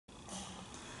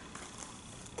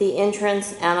The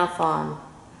entrance antiphon.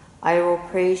 I will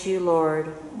praise you,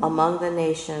 Lord, among the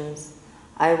nations.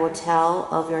 I will tell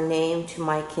of your name to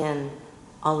my kin.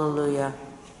 Alleluia.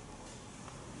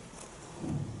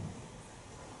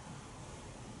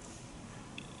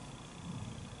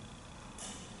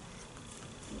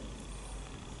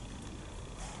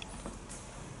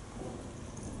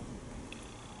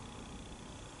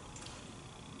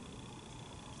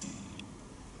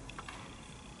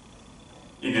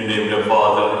 In the name of the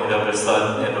Father, and of the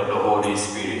Son, and of the Holy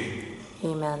Spirit.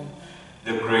 Amen.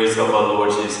 The grace of our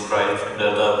Lord Jesus Christ,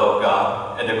 the love of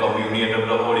God, and the communion of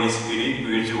the Holy Spirit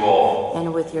be with you all.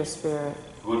 And with your spirit.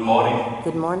 Good morning.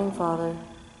 Good morning, Father.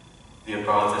 Dear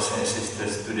brothers and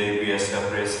sisters, today we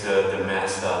celebrate the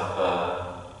Mass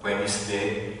of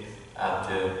Wednesday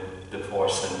after the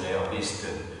fourth Sunday of Easter.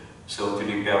 So to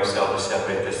prepare ourselves to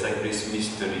celebrate the sacred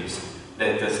mysteries,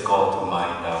 let us call to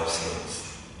mind our sins.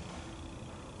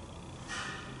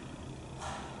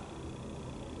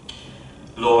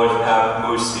 Lord, have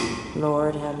mercy.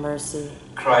 Lord, have mercy.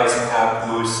 Christ, have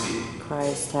mercy.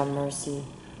 Christ, have mercy.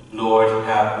 Lord,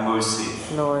 have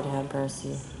mercy. Lord, have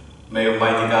mercy. May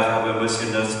Almighty God have mercy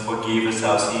on us, forgive us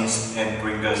our sins, and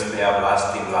bring us to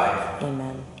everlasting life.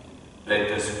 Amen.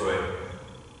 Let us pray.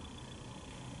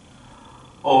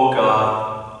 O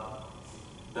God,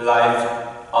 life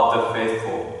of the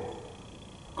faithful,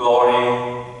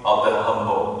 glory of the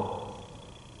humble,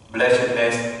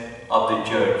 blessedness of the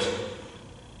Church,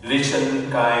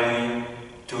 listen kindly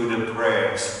to the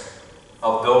prayers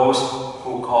of those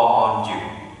who call on you,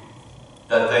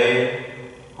 that they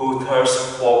who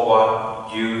thirst for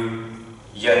what you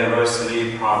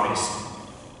generously promise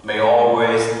may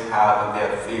always have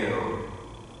their fill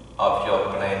of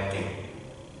your plenty.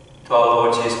 To our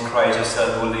Lord Jesus Christ, your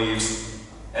Son, who lives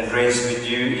and reigns with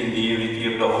you in the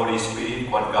unity of the Holy Spirit,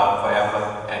 one God,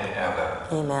 forever and ever.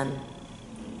 Amen.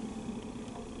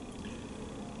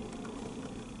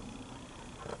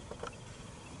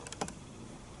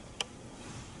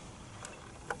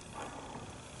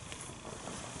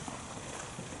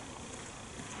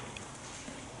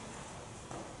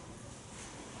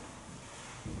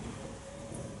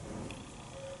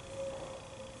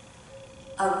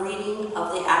 A reading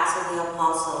of the Acts of the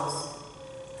Apostles.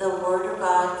 The word of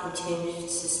God continued to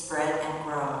spread and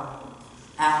grow.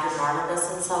 After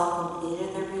Barnabas and Saul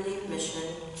completed their relief mission,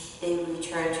 they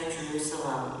returned to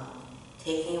Jerusalem,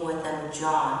 taking with them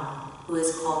John, who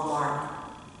is called Mark.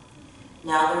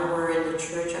 Now there were in the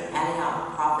church of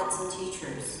Antioch prophets and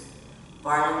teachers: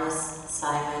 Barnabas,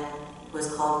 Simon, who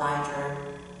was called Niger,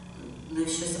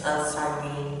 Lucius of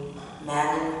Cyrene,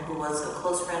 Mammon, who was a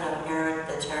close friend of Herod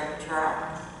the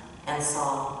Tetrarch, and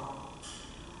Saul.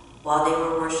 While they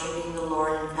were worshiping the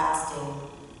Lord and fasting,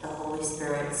 the Holy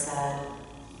Spirit said,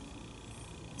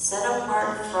 "Set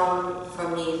apart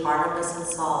from me Barnabas and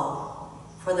Saul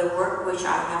for the work which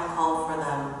I have called for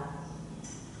them."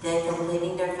 Then,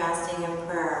 completing their fasting and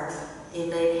prayer, they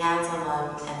laid hands on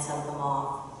them and sent them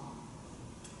off.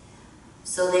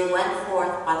 So they went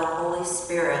forth by the Holy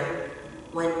Spirit,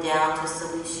 went down to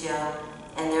Cilicia,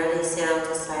 and there they sailed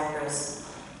to Cyprus.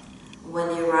 When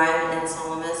they arrived in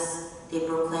Salamis, they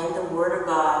proclaimed the word of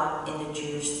God in the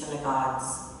Jewish synagogues.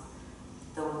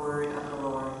 The word of the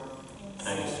Lord.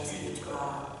 Thanks be to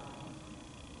God.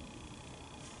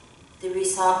 The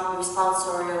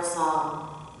responsorial psalm.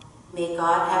 May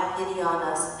God have pity on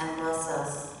us and bless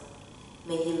us.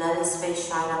 May he let his face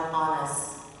shine upon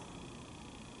us.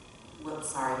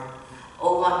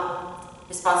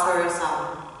 Responsorial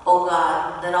psalm. O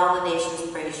God, let all the nations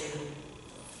praise you.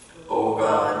 O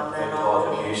God, let all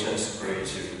the nations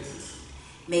praise you.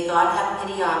 May God have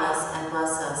pity on us and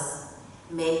bless us.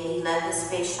 May he let his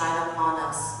face shine upon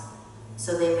us,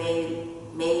 so that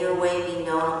may your way be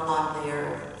known upon the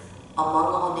earth,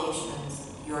 among all nations,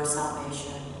 your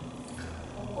salvation.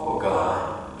 O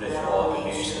God, let all the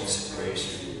nations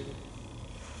praise you.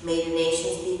 May the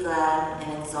nations be glad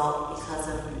and exult because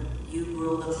of you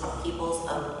rule the peoples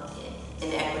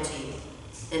in equity.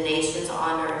 The nations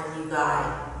on earth you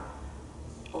guide.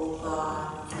 O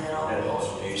God, let all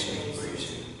the nations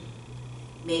praise you.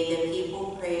 May the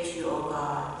people praise you, O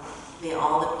God. May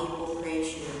all the people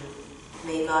praise you.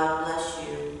 May God bless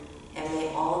you, and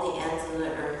may all the ends of the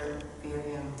earth fear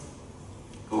him.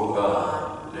 O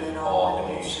God, let all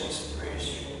the nations praise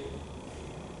you.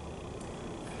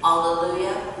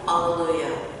 Alleluia,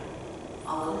 alleluia,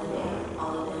 alleluia,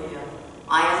 alleluia.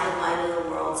 I am the light of the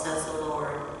world, says the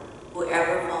Lord.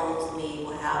 Whoever follows me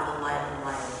will have the light of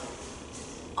life.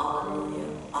 Alleluia,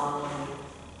 alleluia.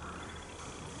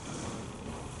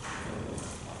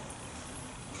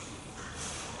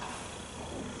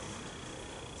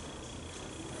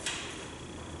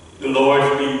 The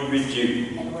Lord be with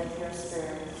you. And with your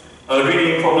spirit. A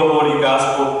reading from the Holy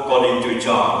Gospel according to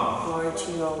John. Glory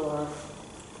to you, O Lord.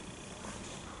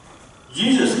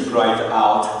 Jesus cried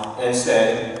out and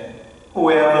said,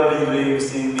 "Whoever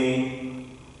believes in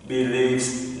me,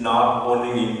 believes not only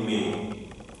in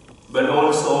me, but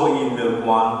also in the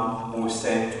one who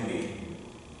sent me.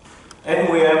 And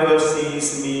whoever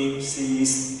sees me,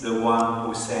 sees the one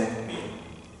who sent me.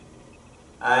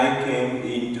 I came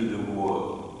into the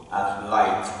world as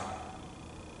light,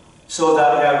 so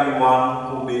that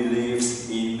everyone who believes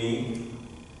in me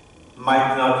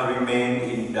might not remain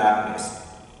in darkness.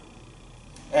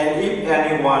 And if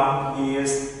anyone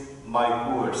hears my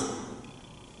words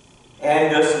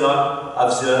and does not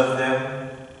observe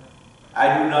them,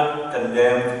 I do not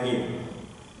condemn him.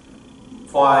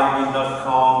 For I did not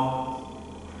come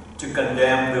to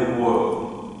condemn the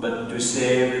world, but to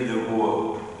save the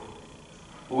world.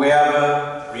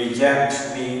 Whoever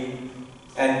rejects me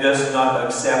and does not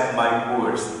accept my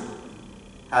words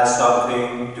has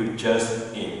something to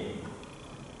judge him.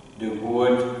 The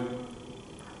word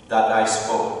that I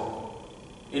spoke,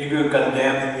 it will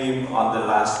condemn him on the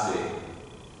last day,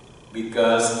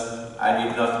 because I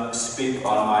did not speak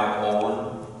on my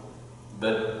own,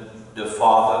 but the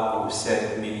Father who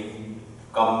sent me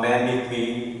commanded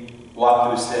me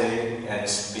what to say and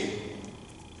speak.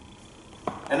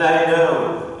 And I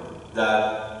know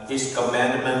that his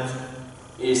commandment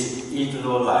is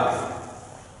eternal life.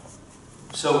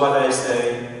 So what I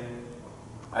say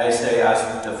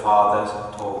as the Father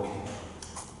told me."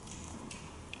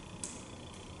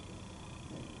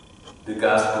 The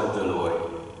Gospel of the Lord.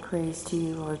 Praise to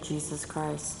you, Lord Jesus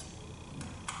Christ.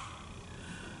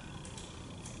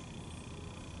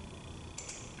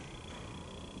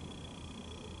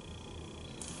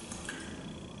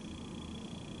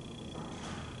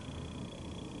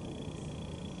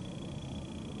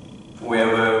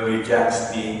 Whoever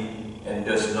rejects me and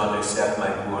does not accept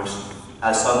my words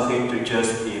has something to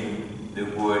judge him, the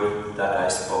word that I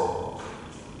spoke.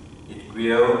 It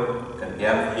will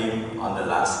condemn him on the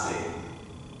last day,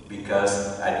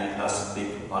 because I did not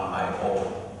speak on my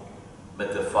own,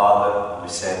 but the Father who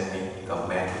sent me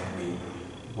commanded me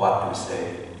what to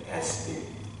say and speak.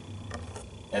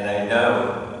 And I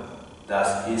know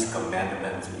that his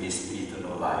commandment is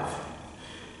eternal life.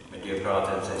 My dear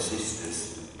brothers and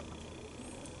sisters,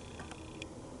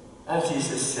 as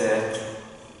Jesus said,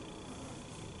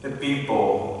 the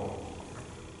people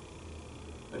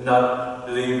are not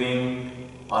living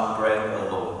on bread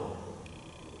alone,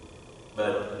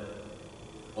 but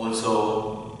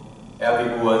also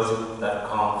every word that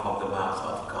comes from the mouth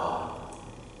of God.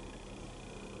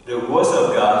 The words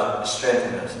of God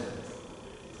strengthen us,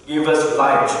 give us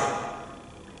light,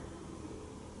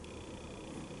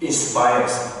 inspire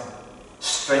us,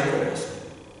 strengthen us.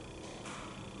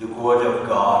 The word of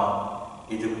God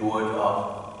is the word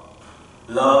of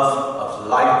love, of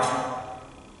light,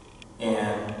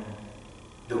 and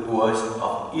the words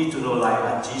of eternal life,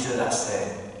 as Jesus has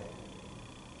said.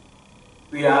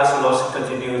 We ask Lord to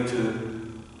continue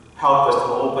to help us to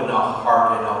open our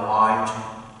heart and our mind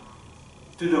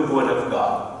to the Word of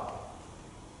God,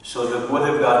 so the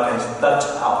Word of God can touch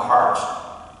our hearts,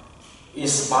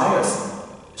 inspire us,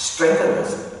 strengthen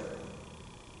us,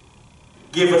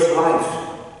 give us life,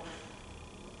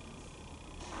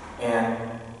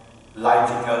 and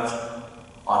lighting us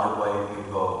on the way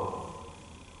we go.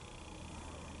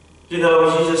 You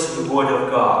know, Jesus is the Word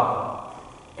of God.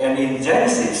 And in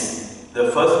Genesis,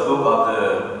 the first book of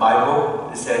the Bible,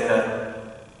 it said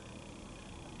that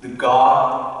the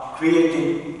God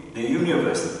created the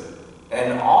universe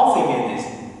and all things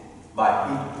in it by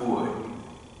His Word.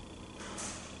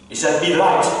 He said, "Be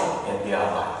light," and they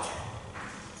are light.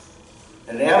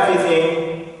 And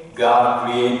everything God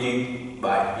created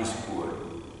by His Word.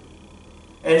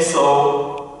 And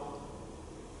so,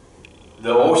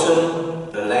 the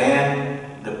ocean, the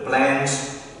land, the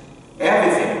plants,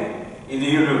 everything in the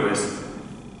universe,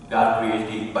 God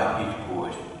created by His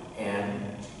Word.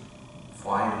 And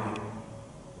finally,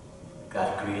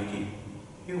 God created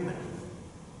human.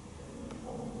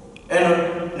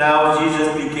 And now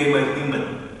Jesus became a human,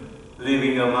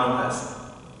 living among us.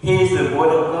 He is the Word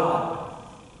of God.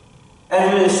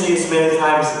 And we see many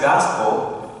times in the Gospel,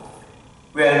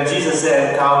 when Jesus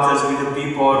encounters with the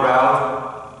people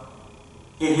around,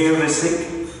 He healed the sick,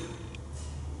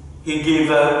 He gave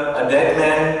a dead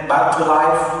man back to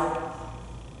life,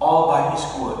 all by His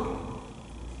Word.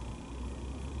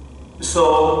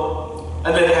 So,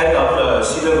 and the head of the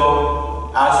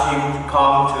synagogue asked Him to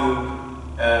come to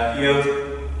heal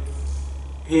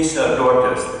his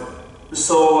daughters.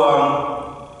 So,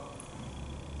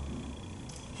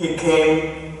 He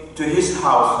came to his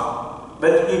house,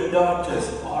 but his daughters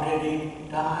already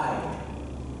died.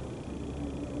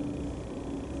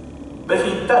 But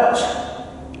he touched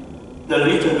the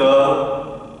little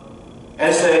girl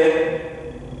and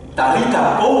said,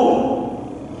 Talita,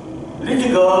 boom!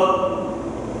 Little girl,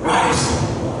 rise!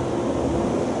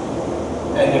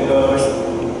 And the girls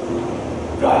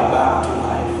right back to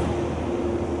life.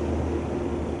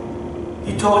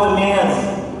 He told the man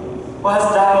who has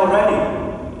died already,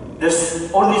 the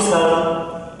only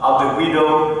son of the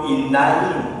widow in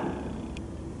Nain.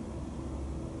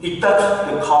 He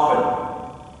touched the coffin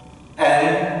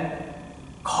and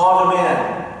called the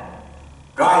man,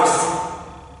 rise,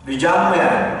 the young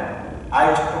man,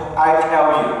 I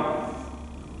tell you.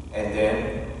 And then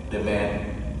the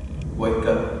man wake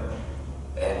up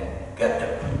and get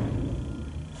up.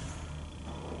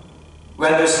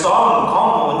 When the storm came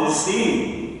on the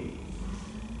sea,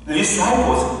 the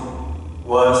disciples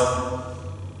was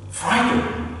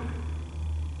frightened.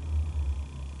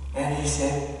 And he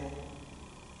said,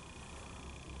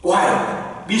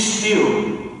 quiet, be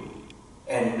still.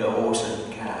 And the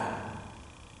ocean calm.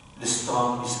 The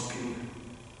storm disappeared.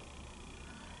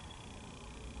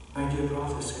 My dear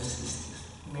brothers and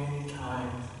sisters, many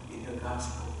times in the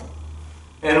gospel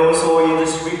and also in the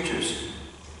scriptures,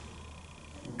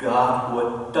 God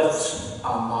will touch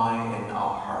our mind and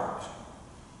our heart.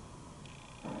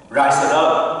 Rise us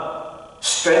up,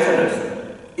 strengthen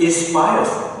us, inspire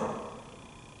us,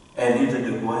 and lead us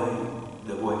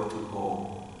the way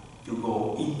to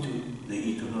go into the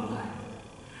eternal life.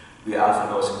 We ask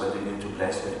the Lord to continue to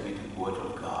bless us with the word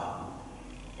of God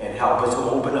and help us to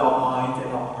open our mind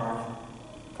and our heart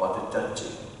for the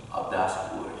touching of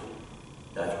that word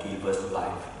that gives us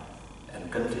life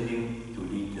and continue to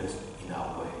lead us in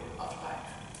our way of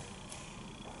life.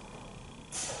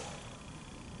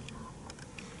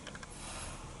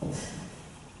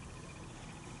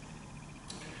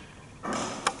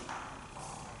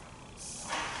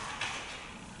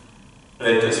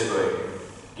 Let us pray,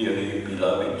 dearly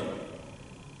beloved,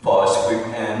 for a swift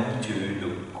end to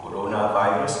the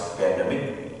coronavirus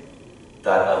pandemic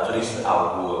that afflicts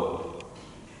our world,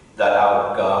 that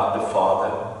our God the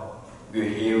Father will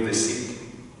heal the sick,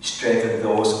 strengthen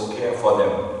those who care for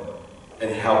them,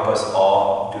 and help us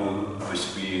all to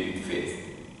persevere in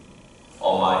faith.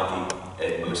 Almighty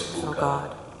and merciful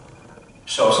God,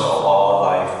 source of all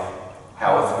life,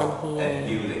 health, and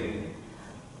healing,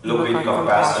 look with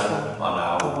compassion on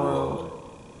our world,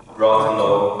 brought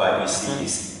low by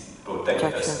disease, protect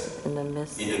us in the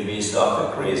midst of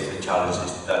the great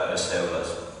challenges that assail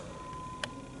us.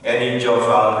 And in your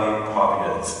fatherly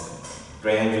providence,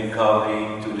 grant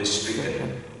recovery to the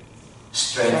stricken,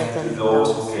 strength to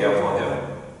those who care for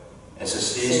them, and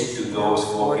success to those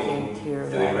working to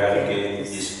eradicate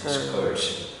this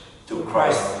scourge. To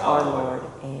Christ our Lord.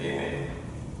 Amen.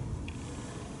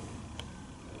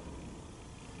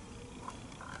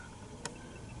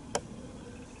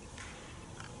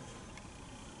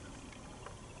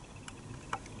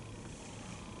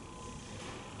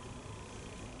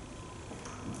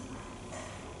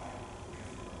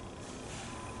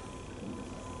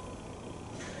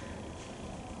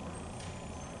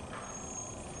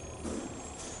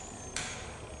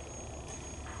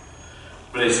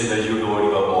 Blessed are you,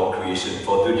 Lord, of all creation,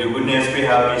 for through your goodness we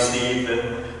have received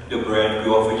the bread.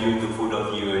 We offer you the food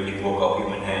of the earth, the work of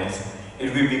human hands.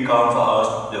 It will become for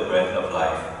us the bread of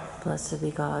life. Blessed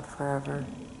be God forever.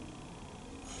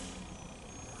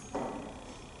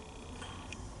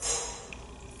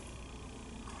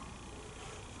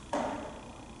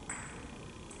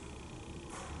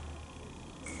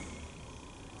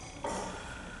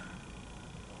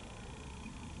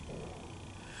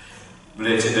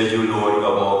 Blessed are you, Lord,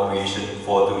 of all creation,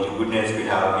 for through your goodness we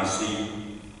have received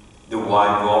the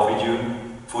wine. We offer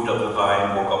you, fruit of the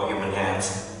vine, work of human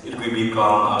hands. It will become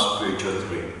our spiritual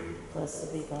drink.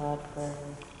 Blessed be God forever.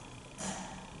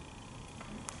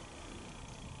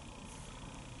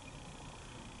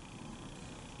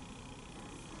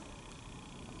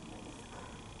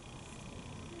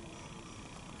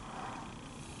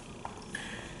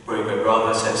 Pray, my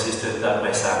brothers and sisters, that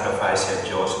my sacrifice and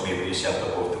yours may be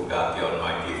acceptable to God, the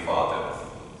Almighty Father.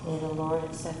 May the Lord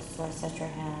accept us at your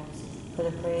hands for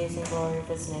the praise and glory of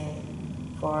his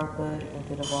name, for our good and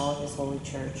good of all of his holy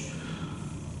church.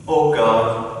 O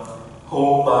God,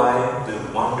 who by the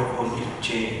wonderful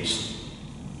exchange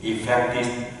effected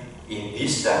in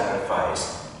this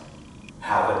sacrifice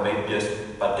have made us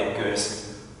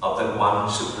partakers of the one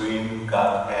supreme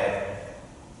Godhead,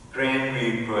 grant,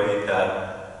 we pray, that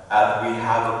as we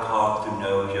have come to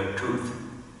know your truth,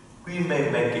 we may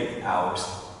make it ours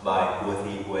by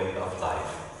worthy way of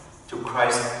life. to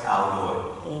Christ our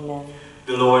Lord. Amen.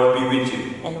 The Lord be with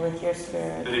you. And with your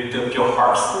spirit. Lift up your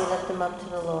hearts. We lift them up to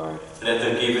the Lord. Let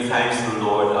us give thanks to the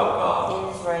Lord our God.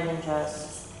 It is right and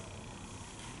just.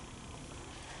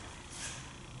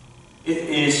 It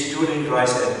is truly right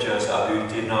and just, our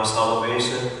beauty and our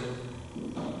salvation,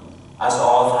 as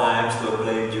all times to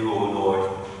acclaim you, O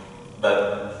Lord,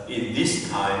 but in this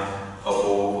time above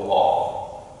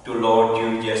all, to laud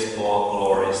you yet more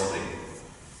gloriously,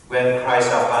 when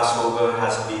Christ our Passover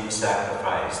has been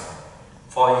sacrificed.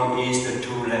 For he is the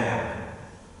true Lamb,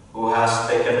 who has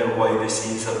taken away the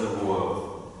sins of the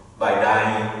world. By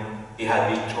dying, he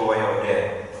has destroyed our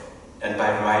death, and by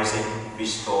rising,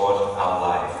 restored our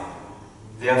life.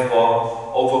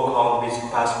 Therefore, overcome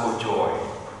with paschal joy,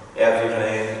 every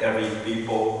land, every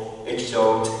people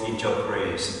exalt in your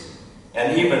praise,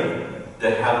 and even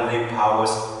the heavenly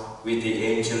powers with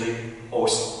the angelic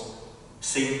host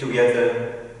sing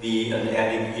together the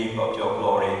unending hymn of your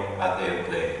glory as they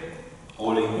play.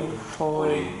 Holy,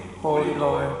 holy, holy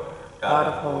Lord, God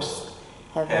of hosts,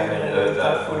 heaven and earth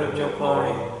are full of your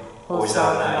glory.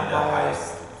 Hosanna in the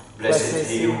highest. Blessed is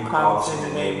he who comes in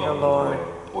the name of the Lord.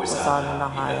 Hosanna in the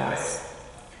highest.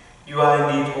 You are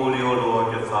indeed holy, O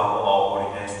Lord, the Father of all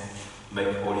holiness.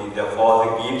 Make holy, therefore,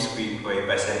 the gifts we pray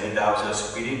by sending down your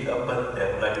Spirit upon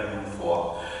them like a new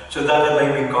form, so that they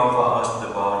may become for us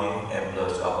the body and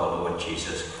blood of our Lord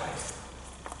Jesus Christ.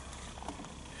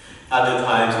 At the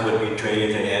times when we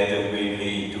betrayed and entered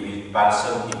wearily into his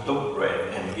passion, he took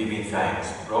bread and giving thanks,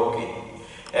 broke it,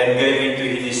 and gave it to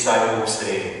his disciples,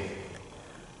 saying,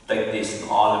 "Take this,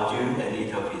 all of you, and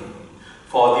eat of it,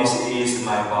 for this is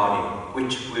my body,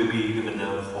 which will be given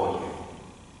up for you."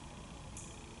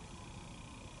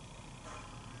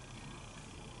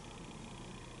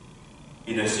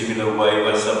 In a similar way,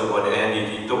 when supper was ended,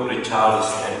 he took the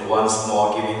chalice, and once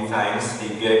more giving thanks, he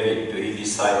gave it to his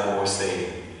disciples,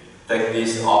 saying, "Take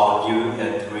this, all of you,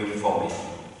 and drink from it,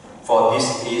 for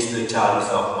this is the chalice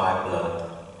of my blood,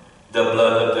 the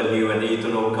blood of the new and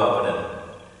eternal covenant,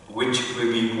 which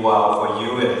will be poured out for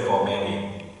you and for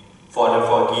many, for the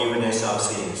forgiveness of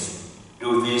sins.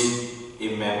 Do this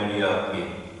in memory of me."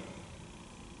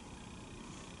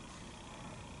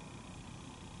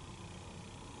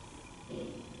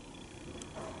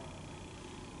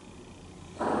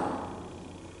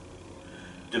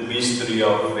 The mystery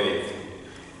of faith.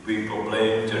 We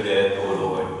proclaim to death, O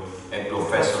Lord, and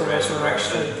profess the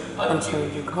resurrection until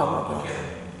you come again.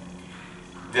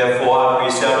 Therefore, we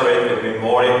celebrate the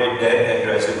memorial of death and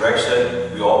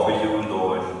resurrection. We offer you,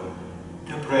 Lord,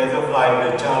 the bread of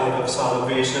life, the chalice of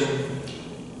salvation,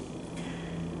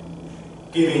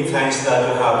 giving thanks that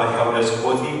you have held us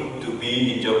worthy to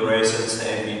be in your presence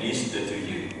and minister to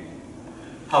you.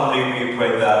 Humbly we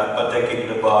pray that, partaking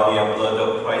the body and blood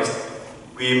of Christ,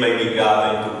 we may be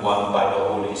gathered into one by the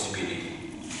Holy Spirit.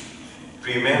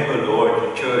 Remember, Lord,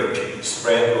 the Church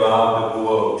spread throughout the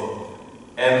world,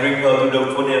 and bring her to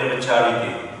the fullness of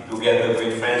charity, together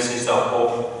with Francis our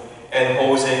Pope, and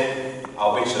Jose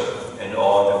our Bishop, and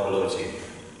all the clergy.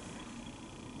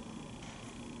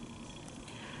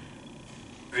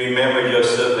 Remember your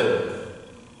servant,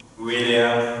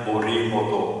 William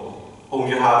Morimoto, whom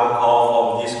you have called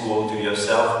from this world to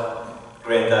yourself.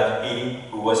 Grant that he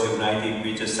who was united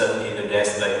with the Son in a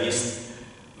death like this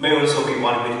may also be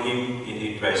one with him in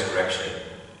his resurrection.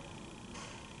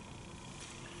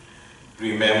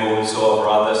 Remember also our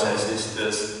brothers and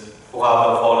sisters who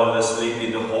have fallen asleep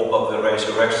in the hope of the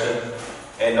resurrection,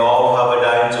 and all who have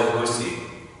died of mercy.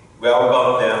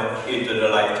 Welcome them into the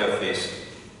light of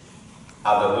faith.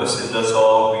 Have mercy on us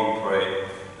all, we pray,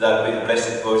 that with the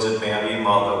Blessed Virgin Mary,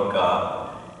 Mother of God,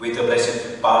 with the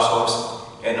blessed apostles,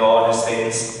 and all the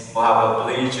saints who have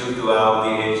pleased you throughout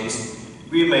the ages,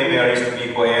 we may merit to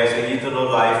be heirs in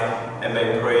eternal life, and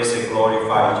may praise and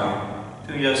glorify you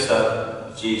through your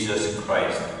Son, Jesus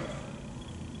Christ.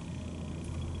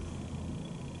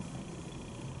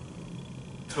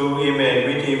 Through him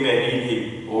and with him and in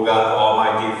him, O God,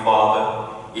 Almighty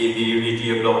Father, in the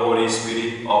unity of the Holy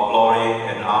Spirit, all glory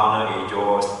and honor is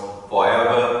yours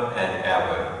forever and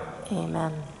ever.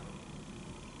 Amen.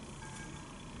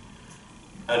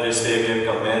 At the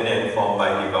Xavier command and formed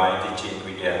by divine teaching,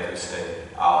 we dare to say,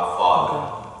 Our Father,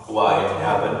 who art in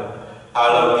heaven,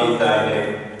 hallowed be thy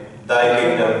name. Thy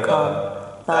kingdom come,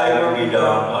 thy will be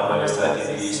done on earth as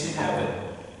it is in heaven.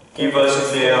 Give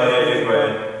us today our daily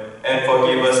bread, and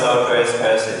forgive us our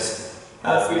trespasses,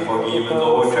 as we forgive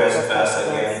those who trespass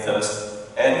against us.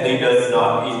 And lead us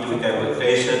not into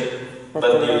temptation,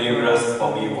 but deliver us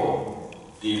from evil.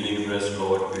 Deliver us,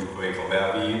 Lord, we pray, from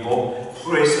every evil.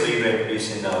 Graciously grant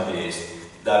peace in our days,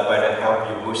 that by the help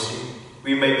of your mercy,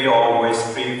 we may be always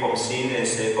free from sin and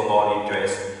safe from all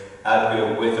distress, and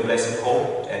will with the blessed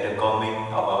hope and the coming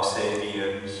of our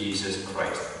Savior, Jesus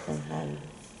Christ. Amen.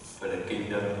 For the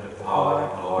kingdom, the power,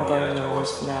 and glory are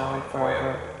yours now and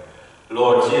forever.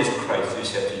 Lord Jesus Christ, you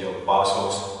said to your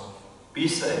apostles,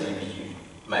 peace I leave with you,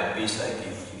 my peace I give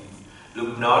with you.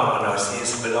 Look not on our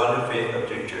sins, but on the faith of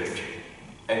the Church,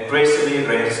 and graciously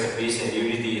grant us peace and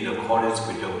unity in accordance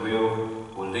with your will,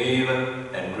 who live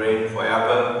and reign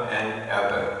forever and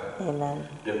ever. Amen.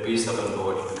 The peace of the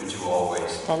Lord be with you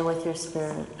always. And with your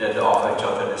spirit. Let the offer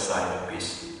jot the sign of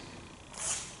peace.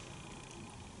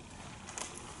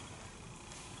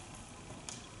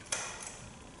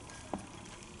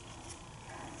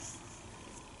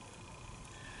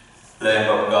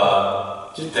 Lamb of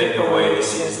God, to take away the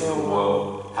sins of the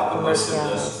world, have mercy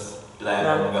on us.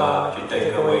 Lamb of God, to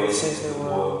take away the sins of the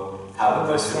world, have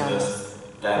mercy on us.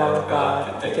 Lamb of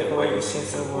God, to take away the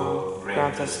sins of the world,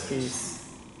 grant us peace.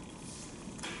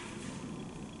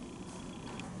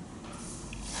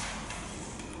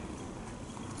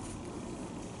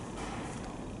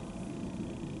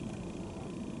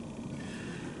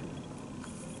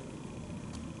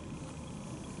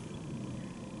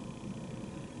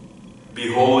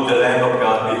 Behold the Lamb of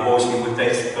God, behold him who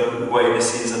takes away the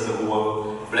sins of the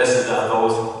world. Blessed are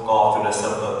those who call to the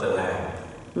supper of the Lamb.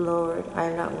 Lord, I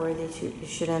am not worthy you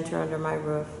should enter under my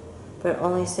roof, but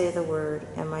only say the word,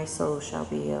 and my soul shall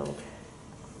be healed.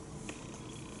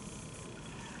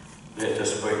 Let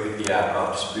us pray with the act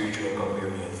of spiritual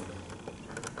communion.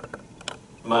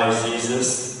 My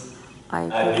Jesus,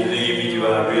 I believe you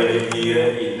are really here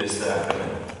in the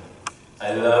sacrament.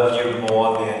 I love you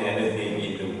more than anything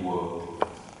in the world,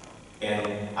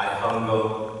 and I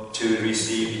hunger to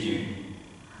receive you.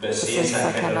 But since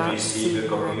I cannot receive the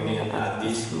communion at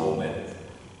this moment,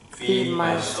 feed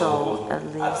my soul at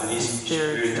least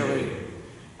spiritually.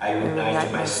 I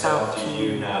unite myself to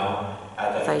you now,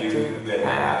 as I do when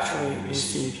I actually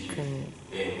receive you.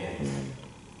 Amen.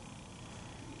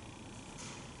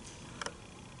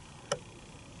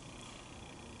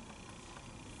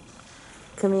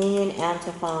 Communion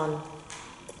Antiphon.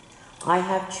 I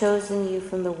have chosen you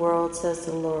from the world, says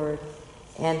the Lord,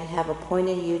 and have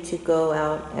appointed you to go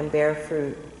out and bear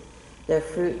fruit, the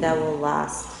fruit that will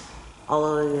last.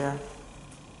 Alleluia.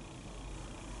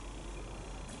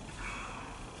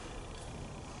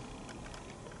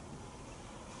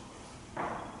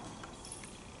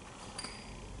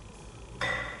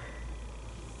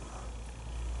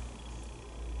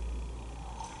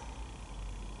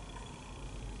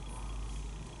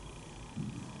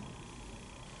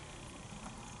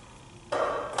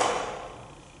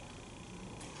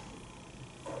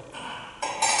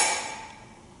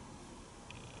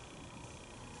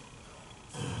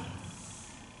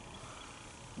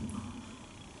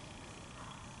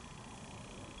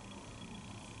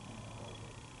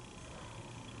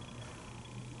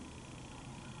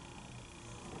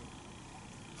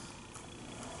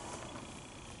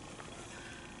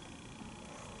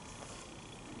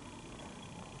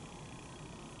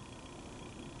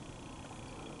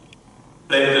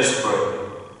 Let us pray.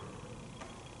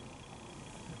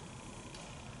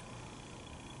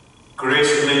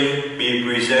 Graciously be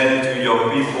present to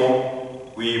your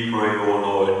people, we pray, O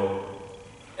Lord,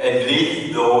 and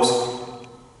lead those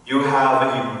you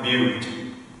have imbued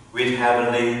with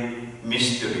heavenly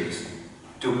mysteries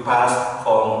to pass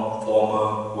from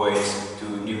former ways to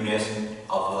newness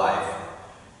of life.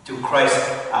 To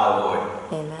Christ our Lord.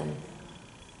 Amen.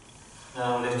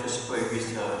 Now let us pray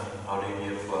with Our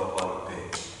Lady of Guadalupe.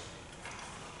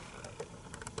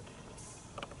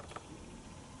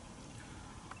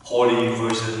 Holy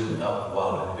Virgin of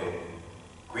Guadalupe,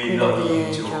 Queen of the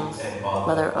angels and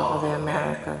Mother of the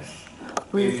Americas,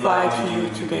 we fly to you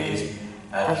today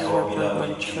as your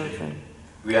beloved children.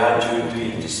 We urge you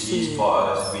to intercede for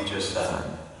us with your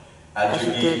Son, as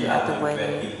you did at the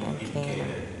wedding in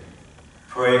Canaan.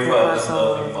 Pray for us,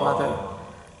 loving Mother,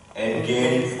 and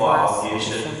gain for our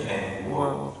nation and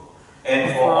world,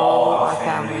 and for all our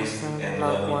families and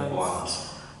loved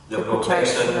ones, the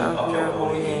protection of your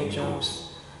holy angels,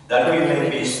 that we may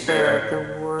be spared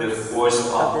the worst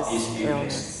of this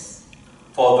illness.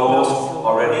 For those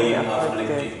already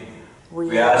afflicted,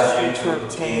 we ask you to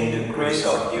obtain the grace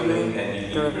of healing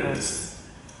and deliverance.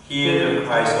 Hear the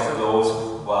cries of those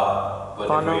who are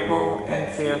vulnerable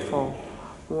and fearful.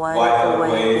 Wipe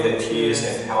away the tears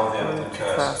and help them to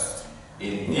trust.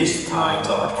 In these times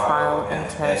of trial and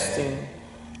testing,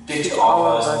 teach all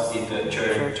of us in the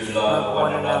Church to love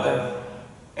one another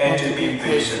and to be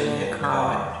patient and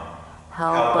kind.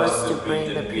 Help us to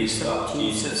bring the peace of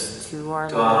Jesus to our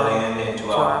land and to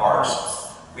our hearts.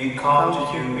 We come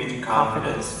to you with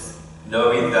confidence,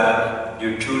 knowing that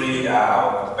you truly are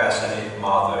our compassionate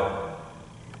Mother,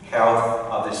 health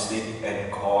of the sick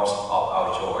and cause of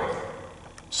our joy.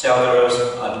 Shelter us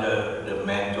under the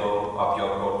mantle of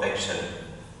your protection.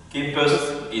 Keep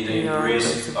us in the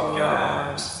embrace of your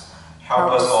arms.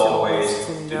 Help us always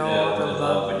to know the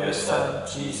love of your Son,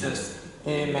 Jesus.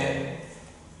 Amen.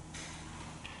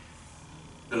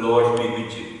 The Lord be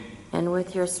with you. And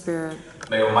with your spirit.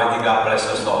 May Almighty God bless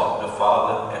us all, the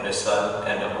Father, and the Son,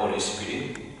 and the Holy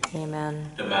Spirit.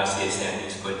 Amen. The Mass is and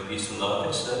is good peace, love,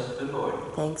 and serve the Lord.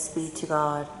 Thanks be to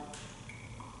God.